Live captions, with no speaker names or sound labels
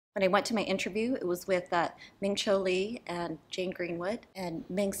When I went to my interview, it was with Ming Cho Lee and Jane Greenwood, and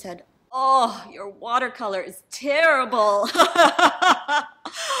Ming said, "Oh, your watercolor is terrible.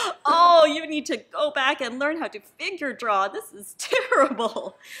 Oh, you need to go back and learn how to figure draw. This is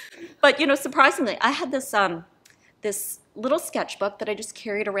terrible." But you know, surprisingly, I had this little sketchbook that I just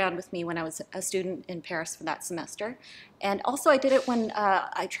carried around with me when I was a student in Paris for that semester, and also I did it when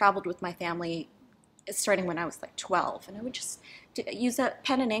I traveled with my family, starting when I was like 12, and I would just use a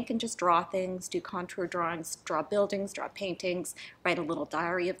pen and ink and just draw things, do contour drawings, draw buildings, draw paintings, write a little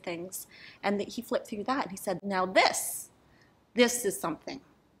diary of things. And he flipped through that and he said, "Now this is something."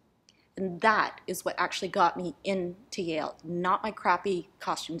 And that is what actually got me into Yale. Not my crappy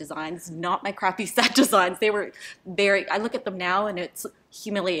costume designs, not my crappy set designs. They were I look at them now and it's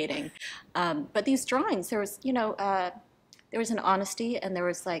humiliating. But these drawings, there was, you know, there was an honesty, and there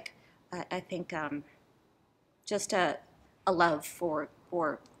was like, I think, just a love for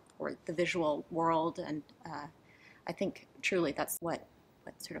the visual world, and I think truly that's what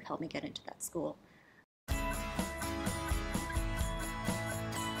sort of helped me get into that school.